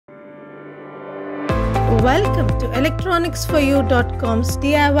Welcome to electronicsforyou.com's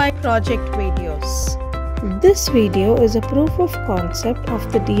DIY project videos. This video is a proof of concept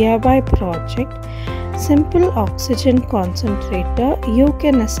of the DIY project Simple Oxygen Concentrator you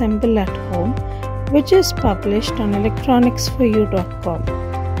can assemble at home, which is published on electronicsforyou.com.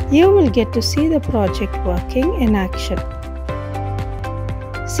 You will get to see the project working in action.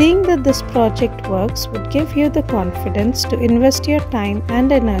 Seeing that this project works would give you the confidence to invest your time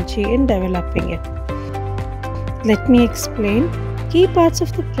and energy in developing it. Let me explain key parts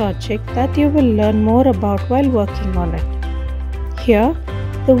of the project that you will learn more about while working on it. Here,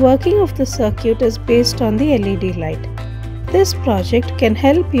 the working of the circuit is based on the LED light. This project can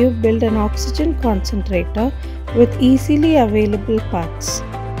help you build an oxygen concentrator with easily available parts.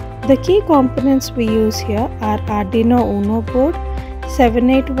 The key components we use here are Arduino Uno board,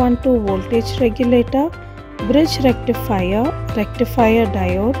 7812 voltage regulator, bridge rectifier, rectifier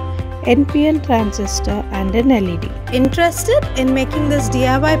diode, NPN transistor and an LED. Interested in making this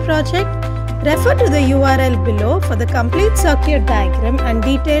DIY project? Refer to the URL below for the complete circuit diagram and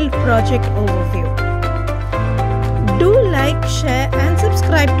detailed project overview. Do like, share and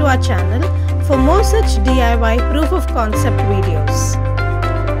subscribe to our channel for more such DIY proof of concept videos.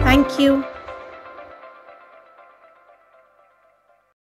 Thank you.